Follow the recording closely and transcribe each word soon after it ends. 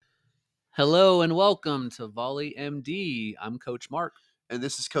Hello and welcome to Volley MD. I'm Coach Mark. And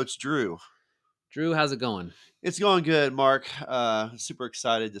this is Coach Drew. Drew, how's it going? It's going good, Mark. Super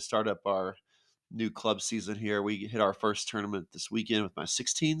excited to start up our new club season here. We hit our first tournament this weekend with my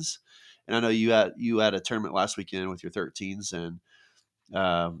 16s, and I know you had a tournament last weekend with your 13s, and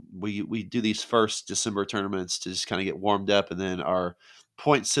we do these first December tournaments to just kind of get warmed up, and then our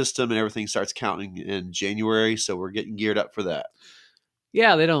point system and everything starts counting in January. So we're getting geared up for that.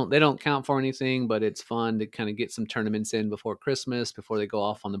 Yeah, they don't count for anything, but it's fun to kind of get some tournaments in before Christmas, before they go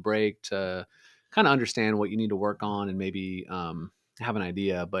off on the break to kind of understand what you need to work on and maybe have an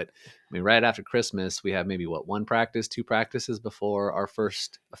idea. But I mean, right after Christmas, we have maybe one practice, two practices before our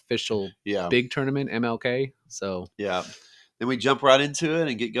first official Yeah, big tournament, MLK. So yeah. Then we jump right into it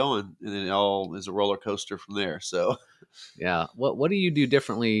and get going, and then it all is a roller coaster from there. So. yeah, what do you do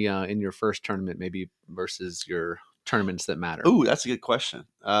differently in your first tournament, maybe versus your tournaments that matter? Ooh, that's a good question.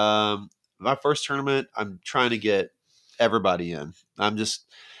 My first tournament, I'm trying to get everybody in. I'm just,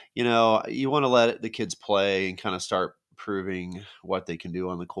 you want to let the kids play and kind of start proving what they can do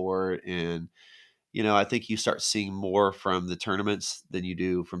on the court. And, I think you start seeing more from the tournaments than you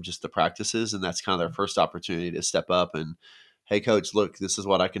do from just the practices. And that's kind of their first opportunity to step up and, hey, coach, look, this is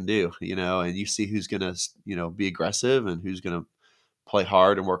what I can do, and you see who's going to, be aggressive and who's going to play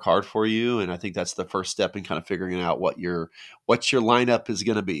hard and work hard for you. And I think that's the first step in kind of figuring out what your lineup is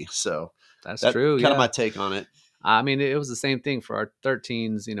going to be. So That's that true. kind of Yeah. my take on it. I mean, it was the same thing for our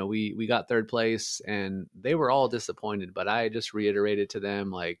 13s. We got third place and they were all disappointed, but I just reiterated to them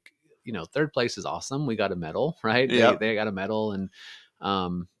like, third place is awesome. We got a medal, right? They Yep. they got a medal and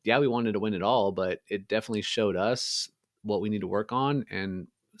yeah, we wanted to win it all, but it definitely showed us what we need to work on and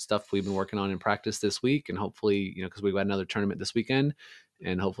stuff we've been working on in practice this week and hopefully, because we've got another tournament this weekend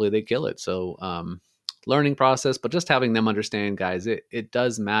and hopefully they kill it. So, learning process, but just having them understand, guys, it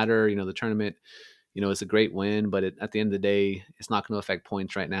does matter. The tournament, it's a great win, but at the end of the day, it's not going to affect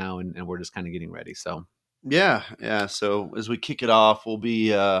points right now, and we're just kind of getting ready. So, Yeah. Yeah. So as we kick it off, we'll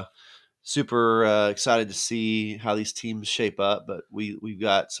be super excited to see how these teams shape up. But we've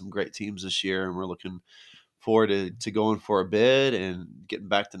got some great teams this year, and we're looking forward to going for a bid and getting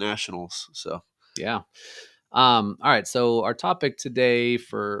back to nationals. So. yeah. All right. So our topic today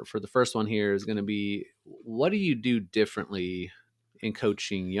for the first one here is going to be what do you do differently in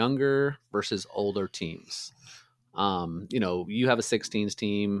coaching younger versus older teams? You have a 16s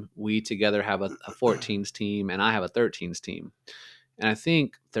team, we together have a 14s team, and I have a 13s team. And I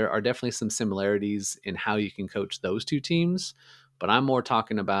think there are definitely some similarities in how you can coach those two teams, but I'm more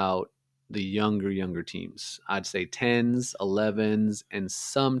talking about the younger teams. I'd say 10s, 11s, and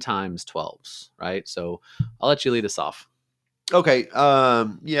sometimes 12s, right? So I'll let you lead us off. Okay.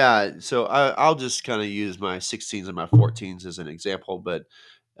 Yeah. So I'll just kind of use my 16s and my 14s as an example, but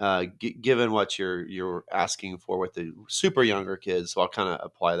given what you're asking for with the super younger kids, so I'll kind of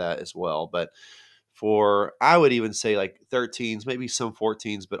apply that as well. But for I would even say like 13s, maybe some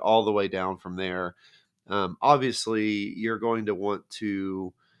 14s, but all the way down from there. Obviously, you're going to want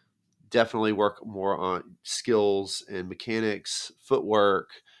to definitely work more on skills and mechanics, footwork,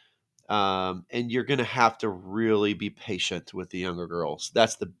 and you're going to have to really be patient with the younger girls.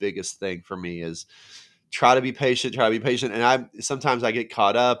 That's the biggest thing for me is try to be patient. And sometimes I get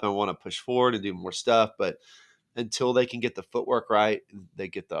caught up and want to push forward and do more stuff, but until they can get the footwork right, they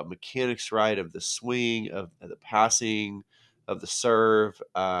get the mechanics right of the swing, of the passing, of the serve.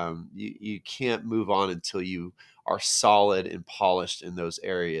 You can't move on until you are solid and polished in those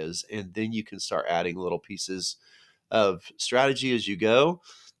areas, and then you can start adding little pieces of strategy as you go.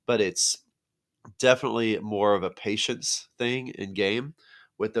 But it's definitely more of a patience thing in game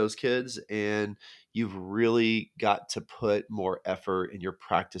with those kids, and you've really got to put more effort in your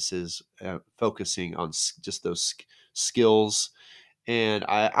practices, focusing on just those skills. And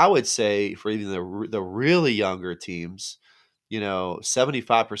I would say for even the really younger teams,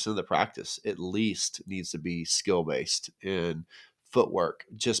 75% of the practice at least needs to be skill based and footwork,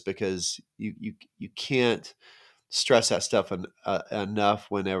 just because you can't stress that stuff enough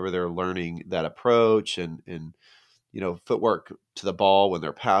whenever they're learning that approach and footwork to the ball when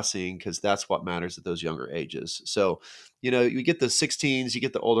they're passing, because that's what matters at those younger ages. So you get the 16s, you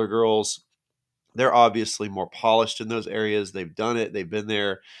get the older girls, they're obviously more polished in those areas. They've done it, they've been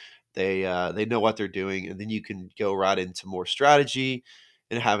there, they know what they're doing, and then you can go right into more strategy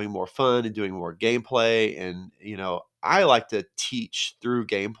and having more fun and doing more gameplay. And I like to teach through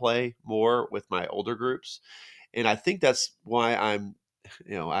gameplay more with my older groups, and I think that's why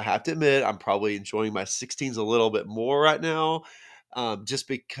I have to admit, I'm probably enjoying my 16s a little bit more right now. Just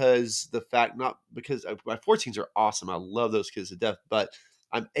because not because my 14s are awesome. I love those kids to death, but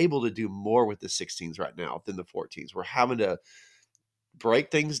I'm able to do more with the 16s right now than the 14s. We're having to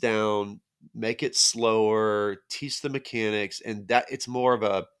break things down, make it slower, teach the mechanics, and that it's more of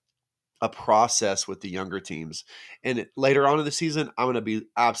a process with the younger teams. And later on in the season, I'm going to be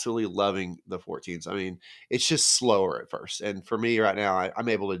absolutely loving the 14s. I mean, it's just slower at first. And for me right now, I'm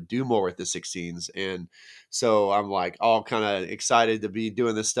able to do more with the 16s. And so I'm like all kind of excited to be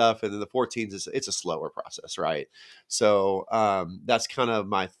doing this stuff. And then the 14s it's a slower process, right? So that's kind of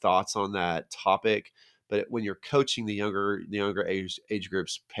my thoughts on that topic. But when you're coaching the younger age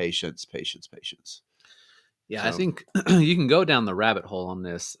groups, patience, patience, patience. Yeah, I So think you can go down the rabbit hole on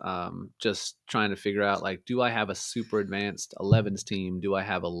this. Just trying to figure out, like, do I have a super advanced 11s team? Do I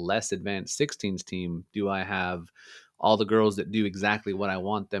have a less advanced 16s team? Do I have all the girls that do exactly what I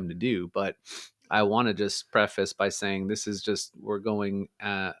want them to do? But I want to just preface by saying this is just we're going.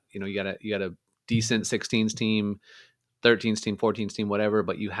 You got a decent 16s team, 13s team, 14s team, whatever.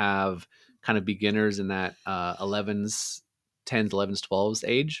 But you have kind of beginners in that 11s, 10s, 11s, 12s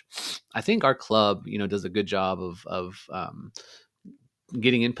age. I think our club, does a good job of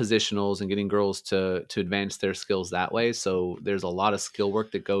getting in positionals and getting girls to advance their skills that way. So there's a lot of skill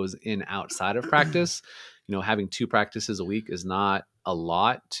work that goes in outside of practice. Having 2 practices a week is not a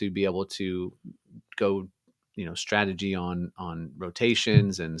lot to be able to go strategy on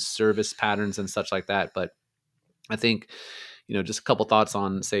rotations and service patterns and such like that. But I think, just a couple thoughts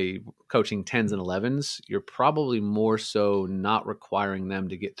on, say, coaching 10s and 11s. You're probably more so not requiring them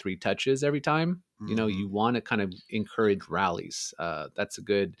to get 3 touches every time. mhm. You want to kind of encourage rallies. That's a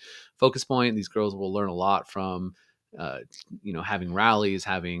good focus point. These girls will learn a lot from, having rallies,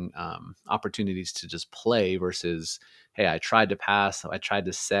 having opportunities to just play versus, hey, I tried to pass, I tried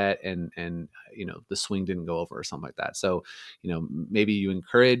to set, and the swing didn't go over or something like that. So, maybe you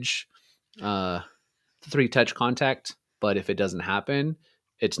encourage. Uh, 3 touch contact, but if it doesn't happen,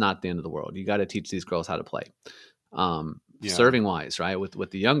 it's not the end of the world. You got to teach these girls how to play. Yeah. Serving wise, right?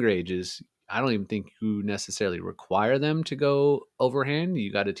 With the younger ages, I don't even think you necessarily require them to go overhand.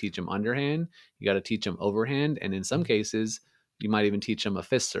 You got to teach them underhand. You got to teach them overhand, and in some cases, you might even teach them a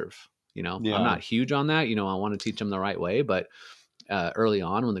fist serve. I'm Yeah. not huge on that. I want to teach them the right way, but early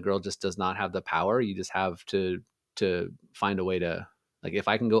on, when the girl just does not have the power, you just have to find a way to, like, if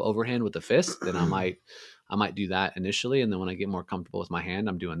I can go overhand with the fist, then I might do that initially, and then when I get more comfortable with my hand,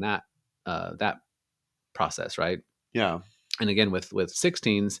 I'm doing that process, right? Yeah. And again, with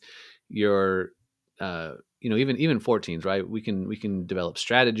 16s, you're even 14s, right? We can develop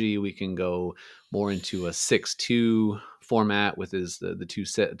strategy. We can go more into a 6-2 format with the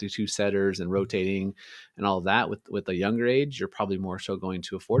two setters and rotating and all of that. With a younger age, you're probably more so going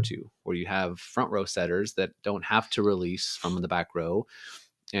to a 4-2, where you have front row setters that don't have to release from the back row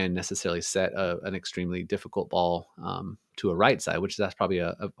and necessarily set an extremely difficult ball to a right side, which that's probably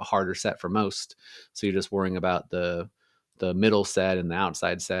a harder set for most. So you're just worrying about the middle set and the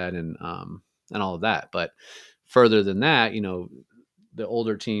outside set and all of that. But further than that, the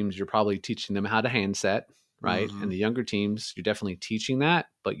older teams, you're probably teaching them how to hand set, right? And Mhm. the younger teams, you're definitely teaching that,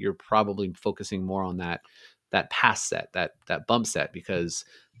 but you're probably focusing more on that pass set, that bump set, because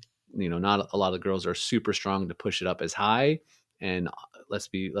not a lot of girls are super strong to push it up as high. And let's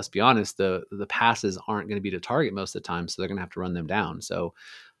be honest, the passes aren't going to be to target most of the time, so they're going to have to run them down. So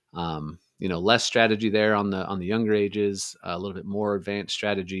less strategy there on the younger ages, a little bit more advanced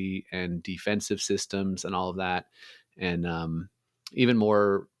strategy and defensive systems and all of that, and even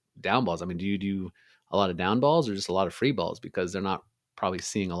more down balls. I mean, do you do a lot of down balls or just a lot of free balls? Because they're not probably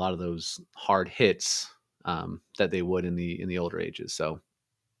seeing a lot of those hard hits that they would in the older ages. So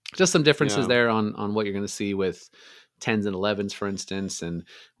just some differences Yeah. there on what you're going to see with 10s and 11s, for instance. And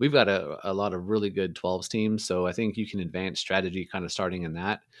we've got a lot of really good 12s teams, so I think you can advance strategy kind of starting in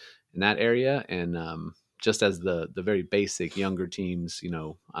that area. And just as the very basic younger teams,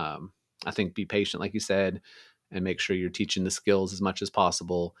 I think be patient, like you said, and make sure you're teaching the skills as much as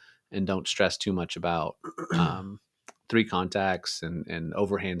possible, and don't stress too much about 3 contacts and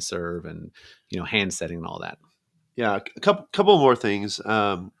overhand serve and hand setting and all that. Yeah, a couple more things.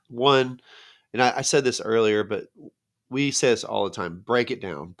 One, and I said this earlier, but we say this all the time: break it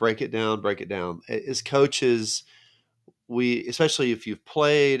down, break it down, break it down. As coaches, we, especially if you've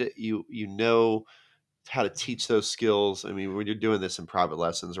played, you know how to teach those skills. I mean, when you're doing this in private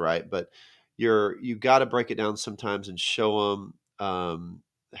lessons, right? But you got to break it down sometimes and show them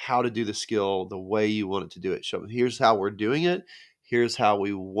how to do the skill the way you want it to do it. Show them, here's how we're doing it. Here's how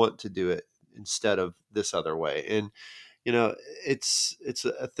we want to do it instead of this other way. And you know, it's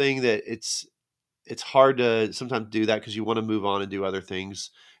a thing that it's hard to sometimes do that because you want to move on and do other things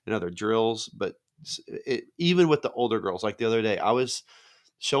and other drills. But even with the older girls, like the other day, I was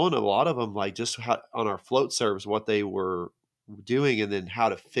showing a lot of them like just how on our float serves what they were doing and then how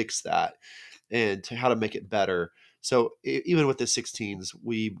to fix that and to how to make it better. So even with the 16s,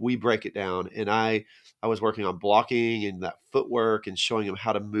 we break it down, and I was working on blocking and that footwork and showing them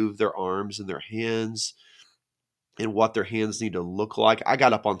how to move their arms and their hands and what their hands need to look like. I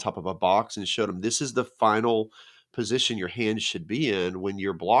got up on top of a box and showed them this is the final position your hands should be in when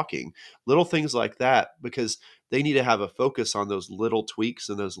you're blocking. Little things like that because they need to have a focus on those little tweaks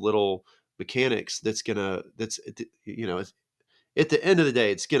and those little mechanics that's you know at the end of the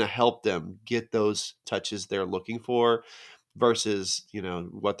day, it's going to help them get those touches they're looking for versus,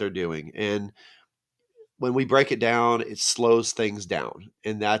 what they're doing. And when we break it down, it slows things down.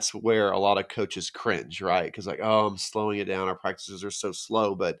 And that's where a lot of coaches cringe, right? Because, like, oh, I'm slowing it down. Our practices are so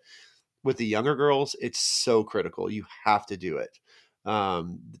slow. But with the younger girls, it's so critical. You have to do it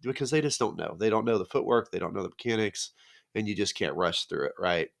because they just don't know. They don't know the footwork, they don't know the mechanics, and you just can't rush through it,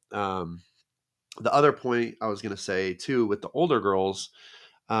 right? The other point I was going to say too with the older girls,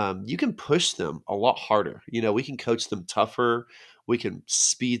 you can push them a lot harder. We can coach them tougher. We can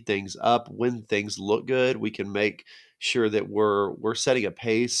speed things up when things look good. We can make sure that we're setting a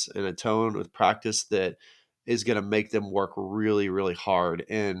pace and a tone with practice that is going to make them work really, really hard.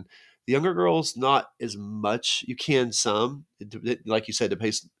 And the younger girls, not as much. You can some, like you said,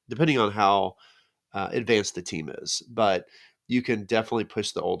 depending on how advanced the team is, but you can definitely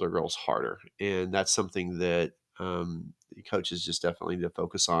push the older girls harder, and that's something that coaches just definitely need to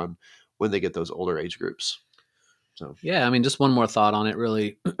focus on when they get those older age groups. So Yeah, I mean, just one more thought on it.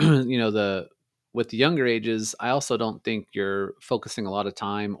 Really, the with the younger ages, I also don't think you're focusing a lot of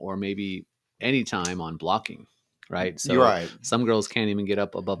time or maybe any time on blocking, right? you're So right. some girls can't even get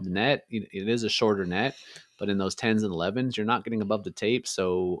up above the net. It is a shorter net, but in those 10s and 11s, you're not getting above the tape.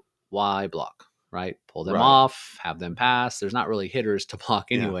 So why block, right? Pull them Right. off, have them pass. There's not really hitters to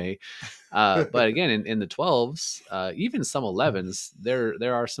block Yeah. anyway. But again, in the 12s, even some 11s,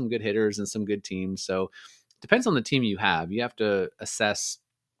 there are some good hitters and some good teams. So depends on the team you have. You have to assess: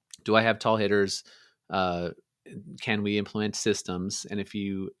 do I have tall hitters? Uh, can we implement systems? And if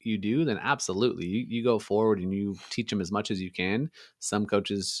you do, then absolutely, you go forward and you teach them as much as you can. Some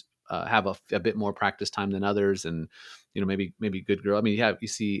coaches have a bit more practice time than others, and maybe good girl. I mean, you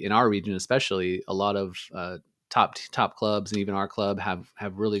see in our region especially a lot of top clubs, and even our club have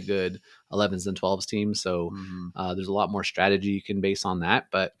really good 11s and 12s teams. So Hmm. there's a lot more strategy you can base on that.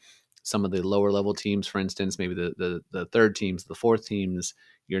 But some of the lower level teams, for instance, maybe the third teams, the fourth teams,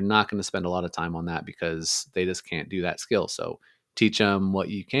 you're not going to spend a lot of time on that because they just can't do that skill. So teach them what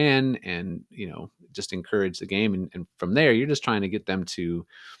you can, and just encourage the game, and from there you're just trying to get them to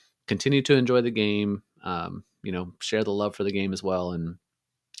continue to enjoy the game. Share the love for the game as well, and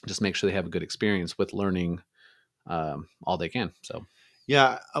just make sure they have a good experience with learning all they can. So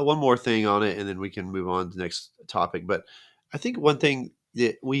Yeah. One more thing on it, and then we can move on to the next topic. But I think one thing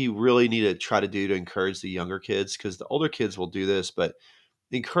that we really need to try to do to encourage the younger kids, because the older kids will do this, but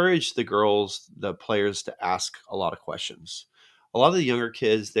encourage the girls, the players, to ask a lot of questions. A lot of the younger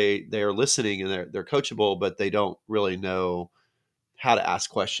kids, they are listening and they're coachable, but they don't really know how to ask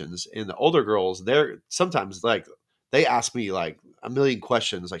questions. And the older girls, they're sometimes like they ask me like a million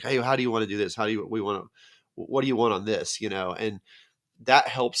questions, like, "Hey, how do you want to do this? How do you we want to? What do you want on this?" And that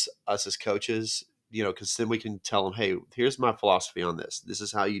helps us as coaches, because then we can tell them, "Hey, here's my philosophy on this. This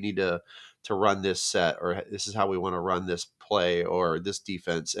is how you need to run this set, or this is how we want to run this play or this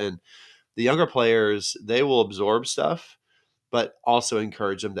defense." And the younger players, they will absorb stuff, but also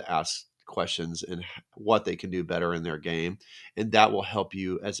encourage them to ask questions and what they can do better in their game, and that will help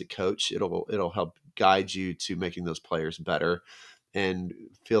you as a coach. It'll help guide you to making those players better and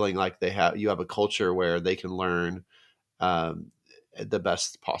feeling like you have a culture where they can learn um, the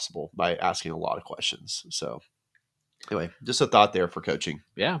best possible by asking a lot of questions. So anyway, just a thought there for coaching.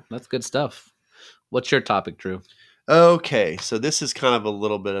 yeah, that's good stuff. What's your topic, Drew? Okay, so this is kind of a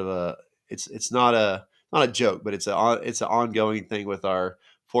little bit of a it's not a joke, but it's an ongoing thing with our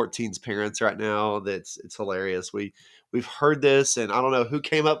 14's parents right now. It's hilarious. We've heard this, and I don't know who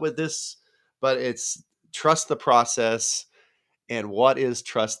came up with this, but it's trust the process. And what is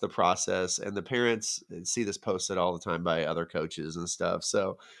trust the process? And the parents see this posted all the time by other coaches and stuff.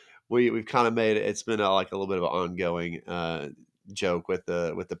 So we've kind of made it. It's been like a little bit of an ongoing joke with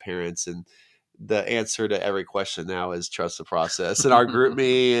the parents, and the answer to every question now is trust the process in our group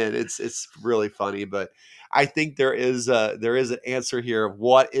me, and it's really funny. But I think there is an answer here of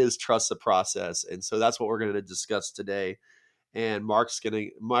what is trust the process, and so that's what we're going to discuss today. And Mark,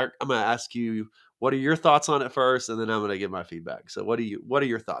 I'm gonna ask you, what are your thoughts on it first, and then I'm gonna give my feedback. So what are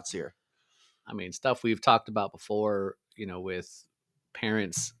your thoughts here? I mean, stuff we've talked about before, with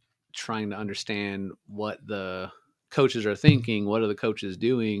parents trying to understand what the coaches are thinking, what are the coaches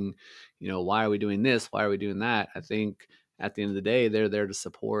doing, why are we doing this, why are we doing that. I think at the end of the day, they're there to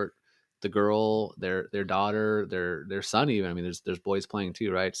support the girl, their daughter, their son even. I mean, there's boys playing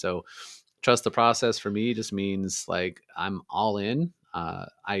too, right? So trust the process for me just means like I'm all in.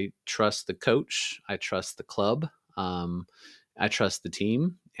 I trust the coach, I trust the club, I trust the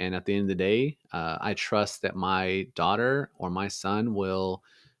team, and at the end of the day, I trust that my daughter or my son will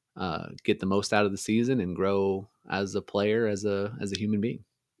get the most out of the season and grow as a player, as a human being.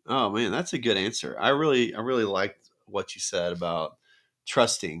 Oh man, that's a good answer. I really liked what you said about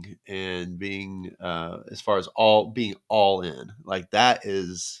trusting and being as far as all being all in. Like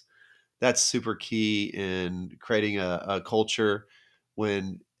that's super key in creating a culture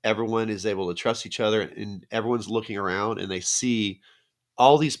when everyone is able to trust each other and everyone's looking around and they see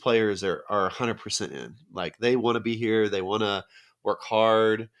all these players are 100% in. Like they want to be here, they want to work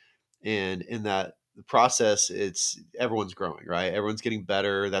hard, and in that process, it's everyone's growing, right? Everyone's getting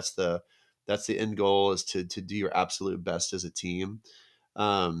better. That's the end goal is to do your absolute best as a team.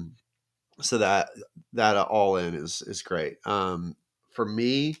 Um, so that all in is great. For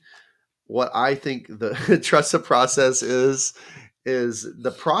me, what I think the trust the process is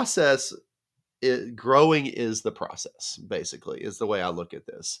the process growing is the process basically is the way I look at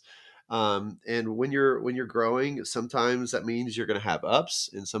this. And when you're growing, sometimes that means you're going to have ups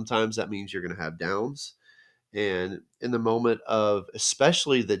and sometimes that means you're going to have downs. And in the moment of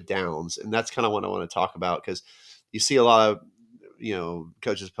especially the downs, and that's kind of what I want to talk about because you see a lot of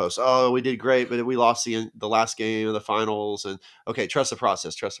coaches post, oh, we did great but we lost the last game of the finals, and okay, trust the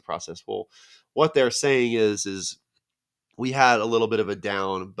process, trust the process. Well, what they're saying is we had a little bit of a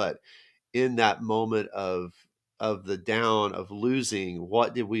down, but in that moment of the down of losing,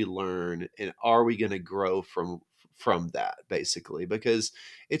 what did we learn and are we going to grow from that basically? Because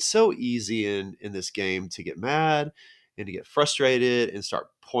it's so easy in this game to get mad and to get frustrated and start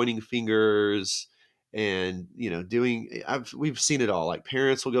pointing fingers and doing we've seen it all. Like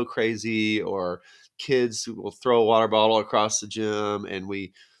parents will go crazy or kids will throw a water bottle across the gym, and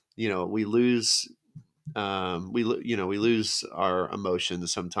we lose we lose our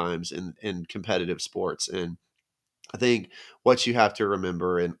emotions sometimes in competitive sports. And I think what you have to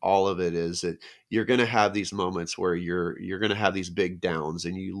remember in all of it is that you're going to have these moments where you're going to have these big downs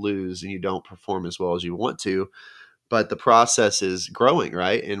and you lose and you don't perform as well as you want to, but the process is growing,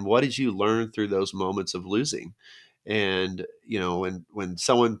 right? And what did you learn through those moments of losing? And when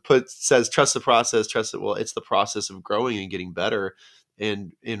someone says trust the process, trust it, well, it's the process of growing and getting better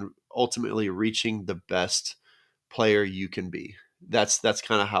and ultimately reaching the best player you can be. That's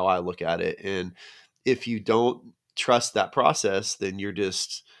kind of how I look at it. And if you don't trust that process, then you're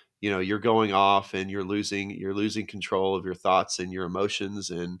just you're going off and you're losing control of your thoughts and your emotions,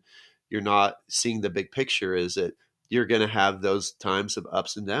 and you're not seeing the big picture. Is that you're going to have those times of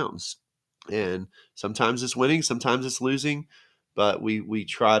ups and downs, and sometimes it's winning, sometimes it's losing, but we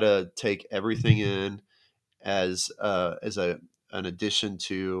try to take everything in as a an addition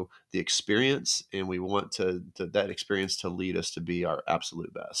to the experience, and we want that experience to lead us to be our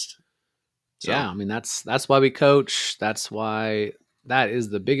absolute best. Yeah, So I mean that's why we coach. That's why that is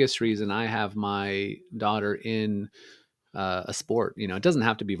the biggest reason I have my daughter in a sport. It doesn't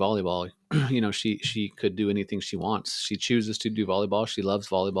have to be volleyball. She could do anything she wants. She chooses to do volleyball. She loves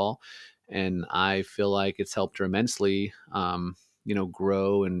volleyball, and I feel like it's helped her immensely.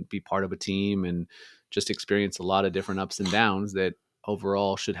 Grow and be part of a team and just experience a lot of different ups and downs that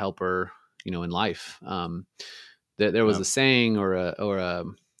overall should help her. In life. There was yeah. a saying or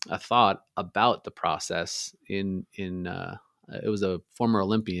a thought about the process in it was a former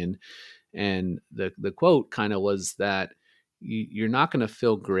Olympian, and the quote kind of was that you're not going to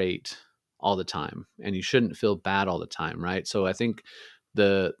feel great all the time and you shouldn't feel bad all the time, right? So I think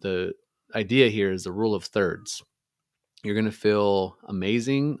the idea here is the rule of thirds. You're going to feel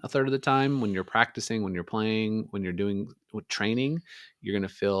amazing a third of the time when you're practicing, when you're playing, when you're doing training. You're going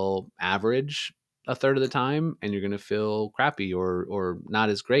to feel average a third of the time, and you're going to feel crappy or not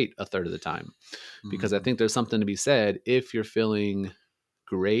as great a third of the time. Because I Mhm. think there's something to be said. If you're feeling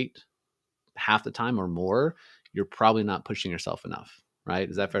great half the time or more, you're probably not pushing yourself enough, right?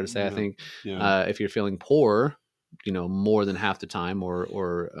 Is that fair to say? I Yeah. think Yeah. if you're feeling poor, more than half the time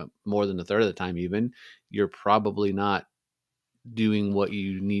or more than a third of the time, even, you're probably not doing what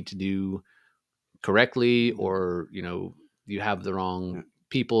you need to do correctly, Yeah. or you have the Yeah. wrong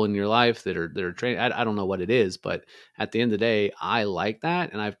people in your life that are trained. I don't know what it is, but at the end of the day, I like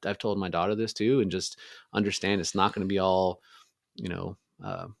that, and I've told my daughter this too, and just understand it's not going to be all you know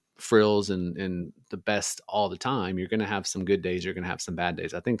uh, frills and the best all the time. You're going to have some good days. You're going to have some bad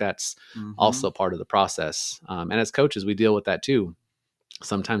days. I think that's Mm-hmm. also part of the process. And as coaches, we deal with that too.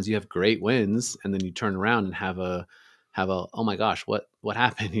 Sometimes you have great wins and then you turn around and have a oh my gosh, what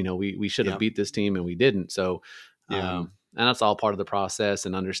happened? We should have Yeah. beat this team and we didn't. So Yeah. and that's all part of the process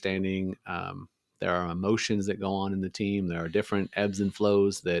and understanding there are emotions that go on in the team. There are different ebbs and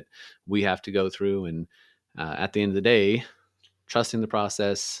flows that we have to go through. And at the end of the day, trusting the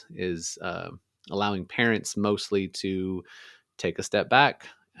process is allowing parents mostly to take a step back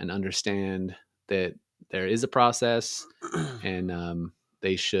and understand that there is a process, and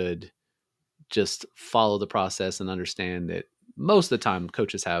they should just follow the process and understand that most of the time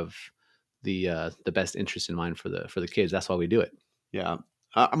coaches have the best interest in mind for the kids. That's why we do it. Yeah.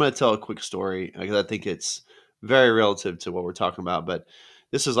 I'm going to tell a quick story because I think it's very relative to what we're talking about. But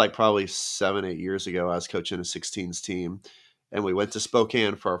this is like probably 7, 8 years ago. I was coaching a 16s team, and we went to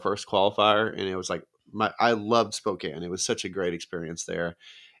Spokane for our first qualifier. And it was like, I loved Spokane. It was such a great experience there.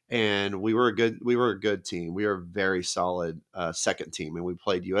 And we were a good team. We were a very solid second team, and we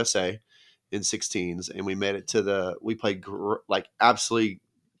played USA in 16s, and we made it to we played like absolutely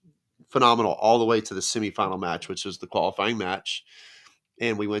phenomenal all the way to the semifinal match, which was the qualifying match.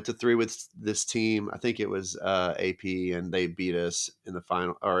 And we went to three with this team. I think it was AP, and they beat us in the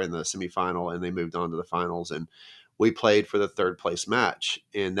final or in the semifinal, and they moved on to the finals. And we played for the third place match,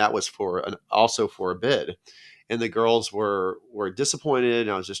 and that was also for a bid. And the girls were disappointed.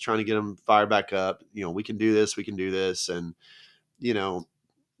 And I was just trying to get them fired back up. We can do this. We can do this. And you know,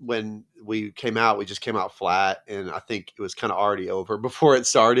 when we came out, we just came out flat. And I think it was kind of already over before it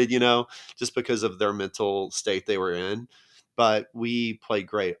started, just because of their mental state they were in. But we played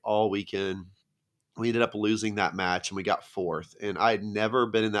great all weekend. We ended up losing that match and we got fourth. And I had never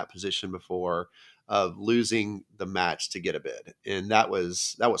been in that position before of losing the match to get a bid. And that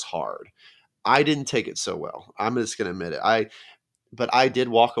was hard. I didn't take it so well. I'm just going to admit it. But I did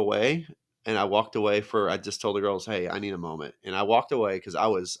walk away, and I walked away I just told the girls, "Hey, I need a moment." And I walked away cuz I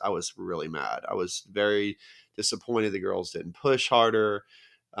was really mad. I was very disappointed the girls didn't push harder.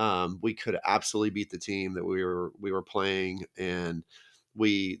 We could absolutely beat the team that we were playing, and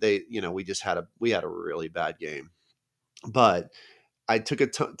we just had a really bad game. But I took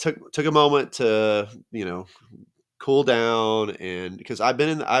a moment to, cool down. And because I've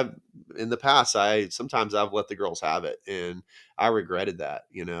in the past, sometimes I've let the girls have it, and I regretted that,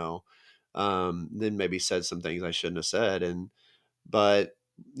 then maybe said some things I shouldn't have said. But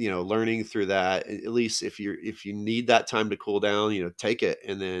learning through that, at least if you need that time to cool down, take it,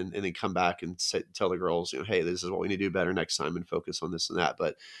 and then come back and tell the girls, hey, this is what we need to do better next time, and focus on this and that.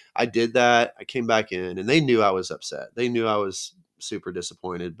 But I did that. I came back in, and they knew I was upset. They knew I was super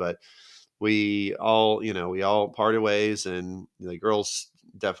disappointed. But we all parted ways, and the girls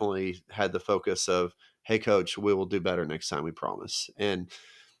definitely had the focus of, hey coach, we will do better next time, we promise. And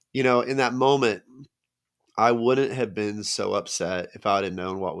in that moment, I wouldn't have been so upset if I had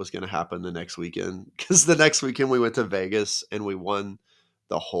known what was going to happen the next weekend, because the next weekend we went to Vegas and we won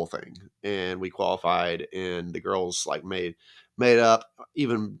the whole thing, and we qualified, and the girls like made up,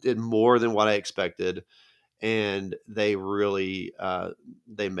 even did more than what I expected. And they really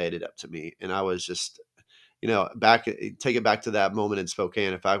they made it up to me. And I was just, back take it back to that moment in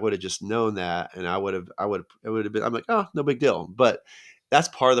Spokane. If I would have just known that, and it would have been, I'm like, oh, no big deal. But that's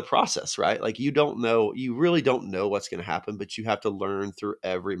part of the process, right? Like, you really don't know what's going to happen, but you have to learn through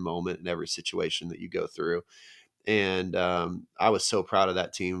every moment and every situation that you go through. And I was so proud of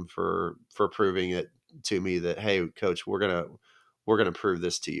that team for proving it to me that, hey coach, we're gonna prove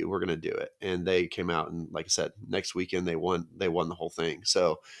this to you. We're gonna do it. And they came out, and like I said, next weekend they won the whole thing.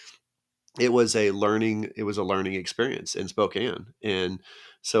 So it was a learning experience in Spokane. And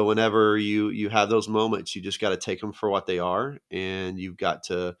so whenever you have those moments, you just got to take them for what they are, and you've got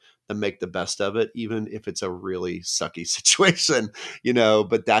to make the best of it, even if it's a really sucky situation,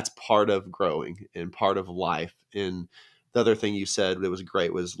 but that's part of growing and part of life. And the other thing you said that was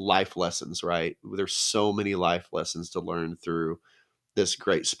great was life lessons, right? There's so many life lessons to learn through this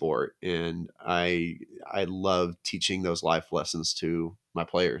great sport, and I love teaching those life lessons to my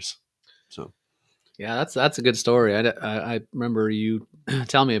players. So Yeah, that's a good story. I remember you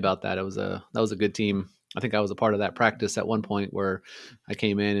telling me about that. That was a good team. I think I was a part of that practice at one point where I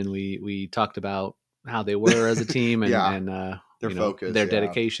came in and we talked about how they were as a team, and yeah, and their focus, their yeah.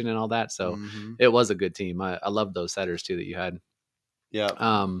 dedication and all that. So Hmm. it was a good team. I loved those setters too that you had. Yeah.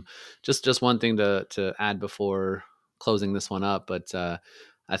 Um, just one thing to add before closing this one up, but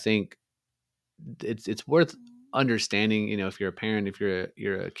I think it's worth understanding, if you're a parent, if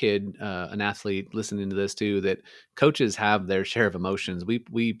you're a kid, an athlete listening to this too, that coaches have their share of emotions. We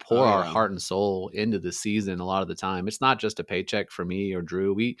Oh pour our yeah. heart and soul into the season a lot of the time. It's not just a paycheck for me or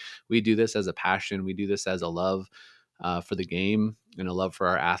Drew. We do this as a passion. We do this as a love for the game and a love for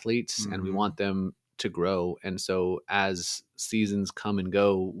our athletes, and we Hmm. want them to grow. And so as seasons come and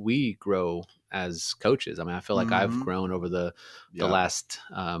go, we grow as coaches. I mean, I feel like I've Hmm. grown over the Yeah. last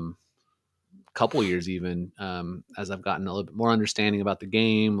couple years, even as I've gotten a little bit more understanding about the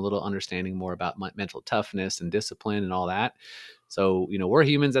game, a little understanding more about my mental toughness and discipline and all that. So, we're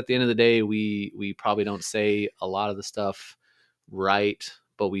humans at the end of the day. We probably don't say a lot of the stuff right,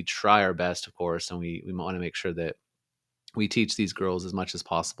 but we try our best, of course, and we want to make sure that we teach these girls as much as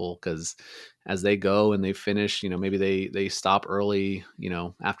possible, because as they go and they finish, maybe they stop early,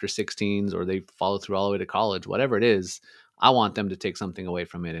 after 16s, or they follow through all the way to college, whatever it is. I want them to take something away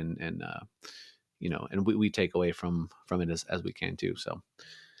from it, and we take away from it as we can too. So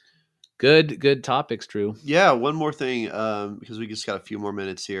good topics, Drew. Yeah, one more thing, because we just got a few more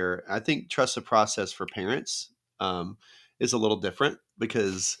minutes here. I think trust the process for parents is a little different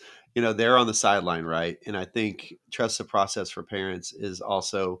because they're on the sideline, right? And I think trust the process for parents is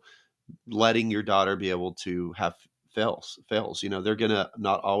also letting your daughter be able to have fails. They're gonna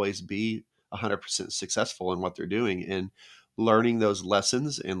not always be 100% successful in what they're doing, and learning those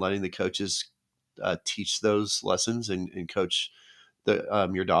lessons and letting the coaches teach those lessons and coach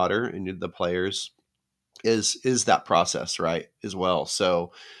your daughter and the players is that process, right, as well.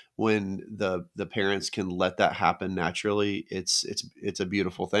 So when the parents can let that happen naturally, it's a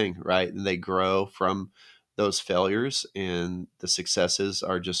beautiful thing, right? And they grow from those failures, and the successes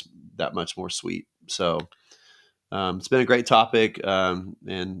are just that much more sweet. So it's been a great topic,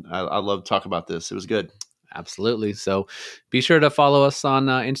 and I love talking about this. It was good. Absolutely. So be sure to follow us on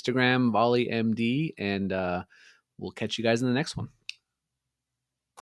Instagram, VolleyMD, and we'll catch you guys in the next one.